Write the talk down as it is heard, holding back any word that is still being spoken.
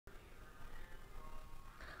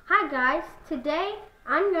Hi guys, today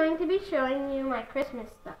I'm going to be showing you my Christmas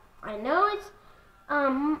stuff. I know it's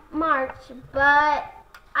March, but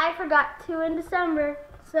I forgot to in December,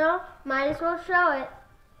 so might as well show it.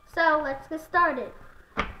 So let's get started.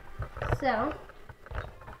 So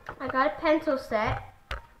I got a pencil set,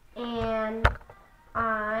 and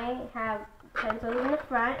I have pencils in the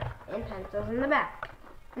front and pencils in the back.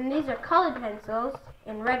 And these are colored pencils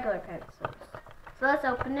and regular pencils. So let's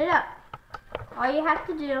open it up. All you have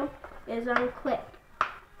to do is unclip,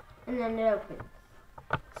 and then it opens.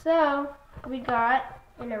 So we got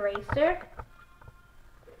an eraser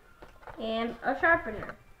and a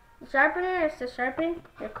sharpener. The sharpener is to sharpen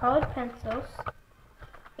your colored pencils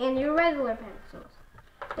and your regular pencils.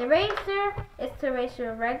 The eraser is to erase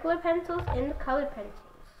your regular pencils and the colored pencils.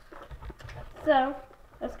 So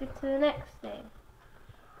let's get to the next thing.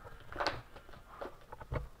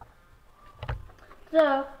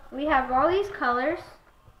 So we have all these colors.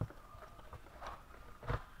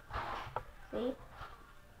 See?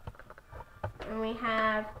 And we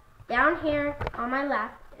have down here on my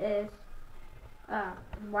left is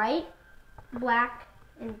white, black,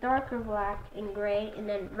 and darker black, and gray, and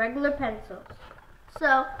then regular pencils.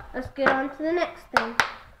 So let's get on to the next thing.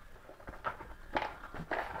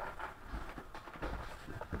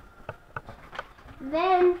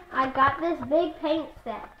 Then I got this big paint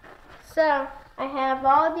set. So I have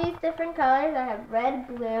all these different colors. I have red,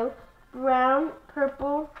 blue, brown,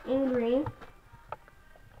 purple, and green.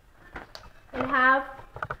 And have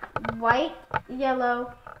white,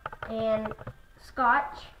 yellow, and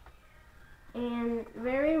scotch, and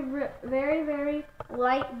very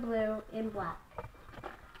light blue and black.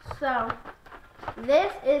 So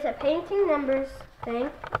this is a painting numbers thing,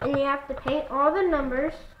 and you have to paint all the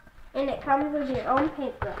numbers, and it comes with your own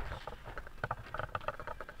paintbrush.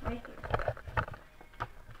 Right here.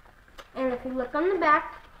 And if you look on the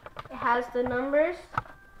back, it has the numbers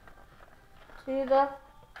to the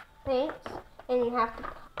paints, and you have to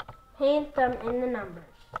paint them in the numbers.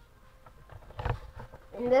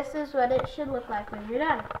 And this is what it should look like when you're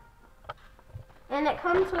done. And it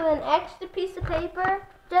comes with an extra piece of paper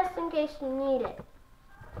just in case you need it.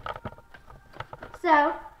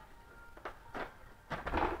 So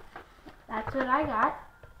that's what I got.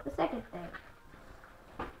 The second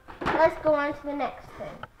thing. Let's go on to the next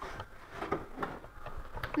thing.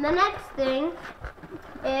 The next thing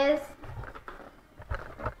is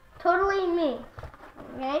Totally Me.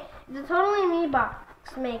 Okay? It's a Totally Me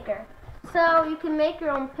box maker. So you can make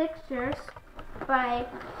your own pictures by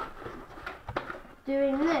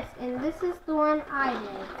doing this. And this is the one I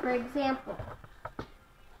did. For example,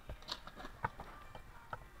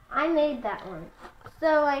 I made that one.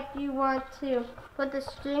 So like you want to put the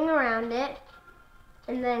string around it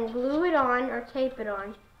and then glue it on or tape it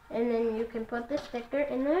on. And then you can put the sticker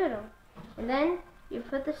in the middle. And then you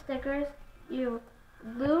put the stickers, you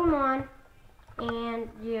glue them on, and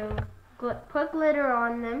you put glitter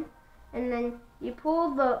on them, and then you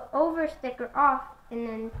pull the over sticker off, and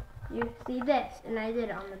then you see this, and I did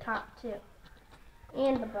it on the top too,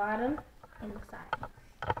 and the bottom and the sides.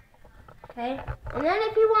 Okay, and then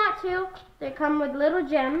if you want to, they come with little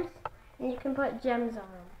gems, and you can put gems on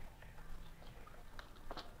them.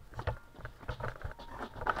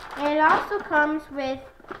 And it also comes with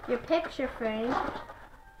your picture frame.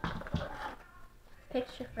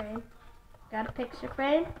 Got a picture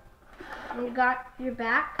frame, and you got your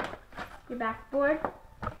backboard,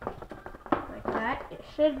 like that. It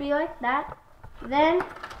should be like that. Then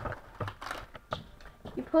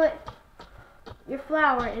you put your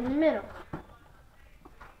flower in the middle.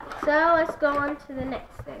 So let's go on to the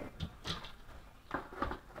next thing.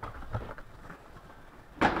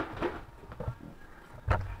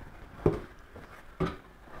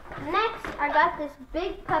 Next, I got this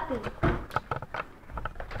big puppy.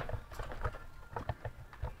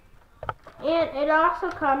 And it also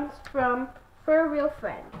comes from For Real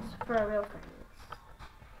Friends.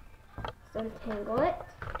 So untangle it.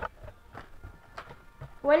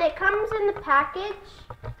 When it comes in the package,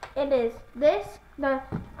 it is this.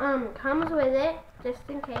 Comes with it just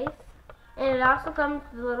in case, and it also comes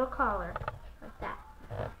with a little collar like that.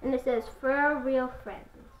 And it says For Real Friends.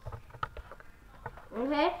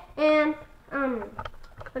 Okay, and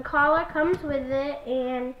the collar comes with it,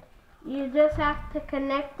 and you just have to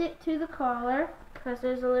connect it to the collar because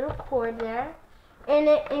there's a little cord there. And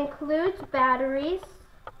it includes batteries,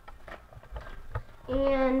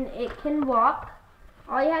 and it can walk.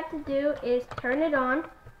 All you have to do is turn it on.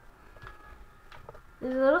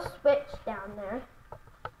 There's a little switch down there.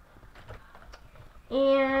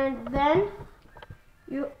 And then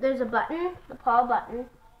there's a button, the power button.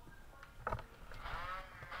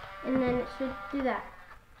 and then it should do that.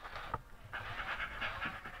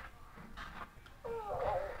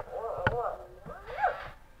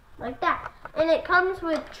 Like that. And it comes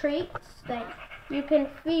with treats that you can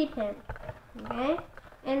feed him. Okay?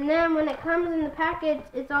 And then when it comes in the package,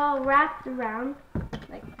 it's all wrapped around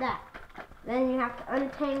like that. Then you have to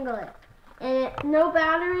untangle it. And no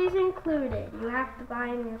batteries included. You have to buy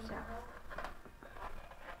them yourself.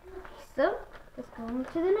 So, let's go on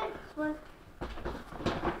to the next one.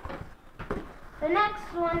 The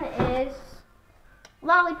next one is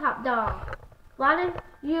Lollipop Doll. A lot of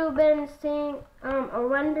you have been seeing or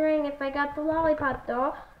wondering if I got the Lollipop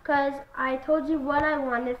Doll because I told you what I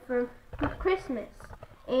wanted for Christmas.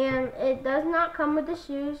 And it does not come with the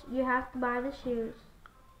shoes. You have to buy the shoes.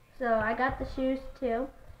 So I got the shoes too.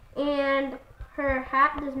 And her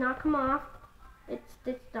hat does not come off. It's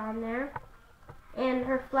stitched on there. And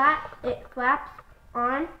her it flaps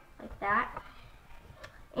on like that.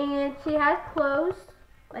 And she has clothes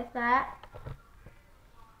like that.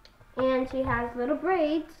 And she has little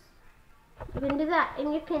braids. You can do that.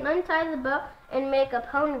 And you can untie the bow and make a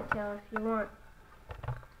ponytail if you want.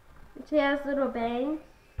 She has little bangs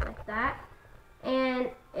like that. And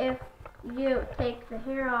if you take the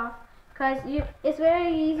hair off, it's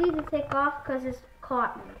very easy to take off because it's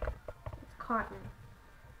cotton. It's cotton.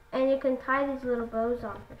 And you can tie these little bows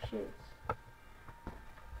on her shoes.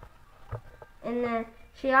 And then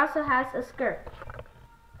she also has a skirt.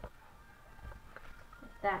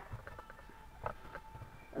 Like that.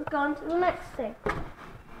 Let's go on to the next thing.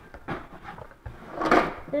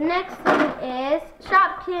 The next thing is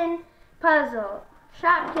Shopkin Puzzle.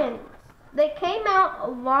 Shopkins. They came out a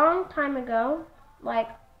long time ago, like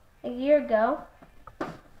a year ago.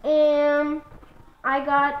 And I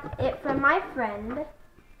got it from my friend.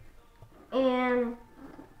 And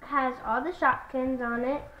has all the Shopkins on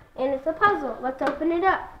it. And it's a puzzle. Let's open it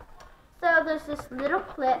up. So there's this little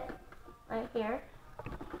clip right here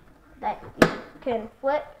that you can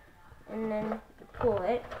flip and then you pull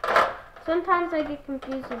it. Sometimes I get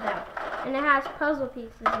confused with that. And it has puzzle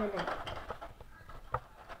pieces in it.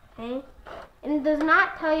 Okay? And it does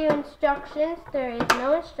not tell you instructions. There is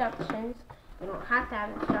no instructions. You don't have to have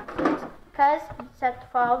instructions because you just have to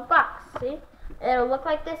follow the box. See? It'll look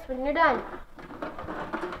like this when you're done.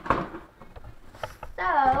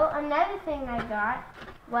 So, another thing I got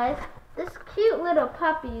was this cute little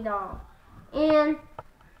puppy doll. And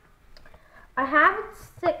I have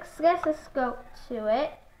a stethoscope to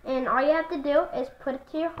it. And all you have to do is put it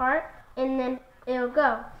to your heart and then it'll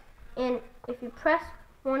go. And if you press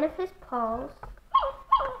one of his paws,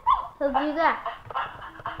 he'll do that.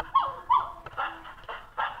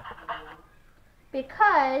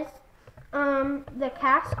 Because the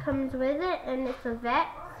cast comes with it and it's a vet,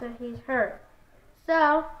 so he's hurt.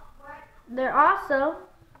 So there also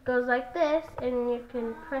goes like this, and you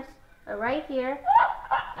can press it right here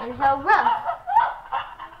and he'll rub.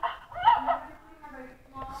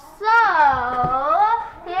 So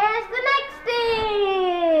here's the next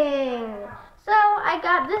thing. So I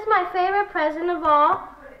got this, my favorite present of all,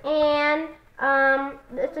 and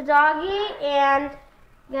it's a doggy, and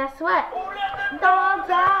guess what? Dog's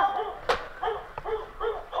out.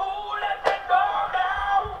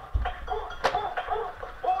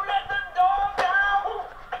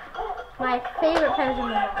 My favorite present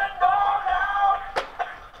of all.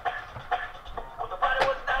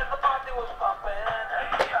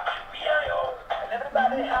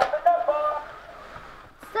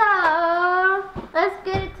 So, let's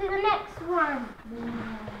get it to the next one.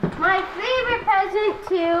 My favorite present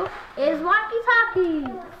too is walkie-talkies.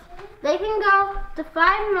 They can go to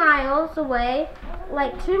 5 miles away,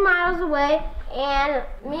 like 2 miles away, and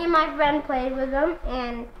me and my friend played with them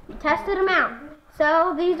and we tested them out.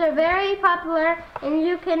 So these are very popular and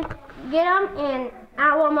you can get them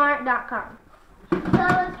at Walmart.com. So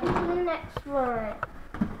let's get to the next one.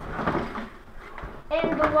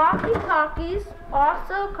 And the walkie-talkies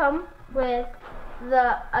also come with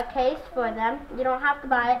a case for them. You don't have to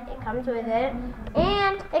buy it, it comes with it.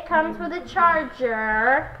 And it comes with a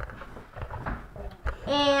charger.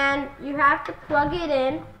 And you have to plug it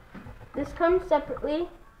in. This comes separately.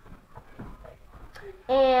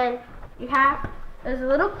 And there's a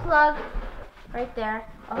little plug right there,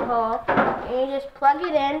 a hole. And you just plug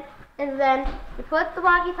it in. And then you put the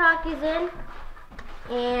walkie-talkies in.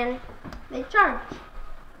 And they charge.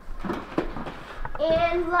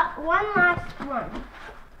 And one last one.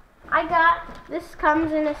 This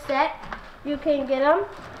comes in a set. You can get them.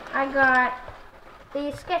 I got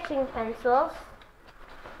these sketching pencils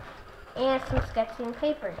and some sketching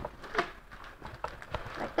paper.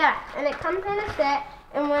 Like that. And it comes in a set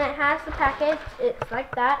And when it has the package, it's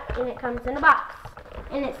like that, and it comes in a box.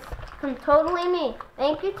 And it's from Totally Me.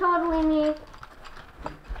 Thank you, Totally Me.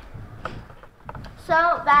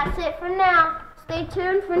 So that's it for now. Stay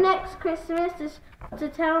tuned for next Christmas to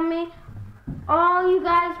tell me all you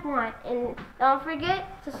guys want. And don't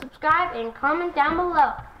forget to subscribe and comment down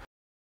below.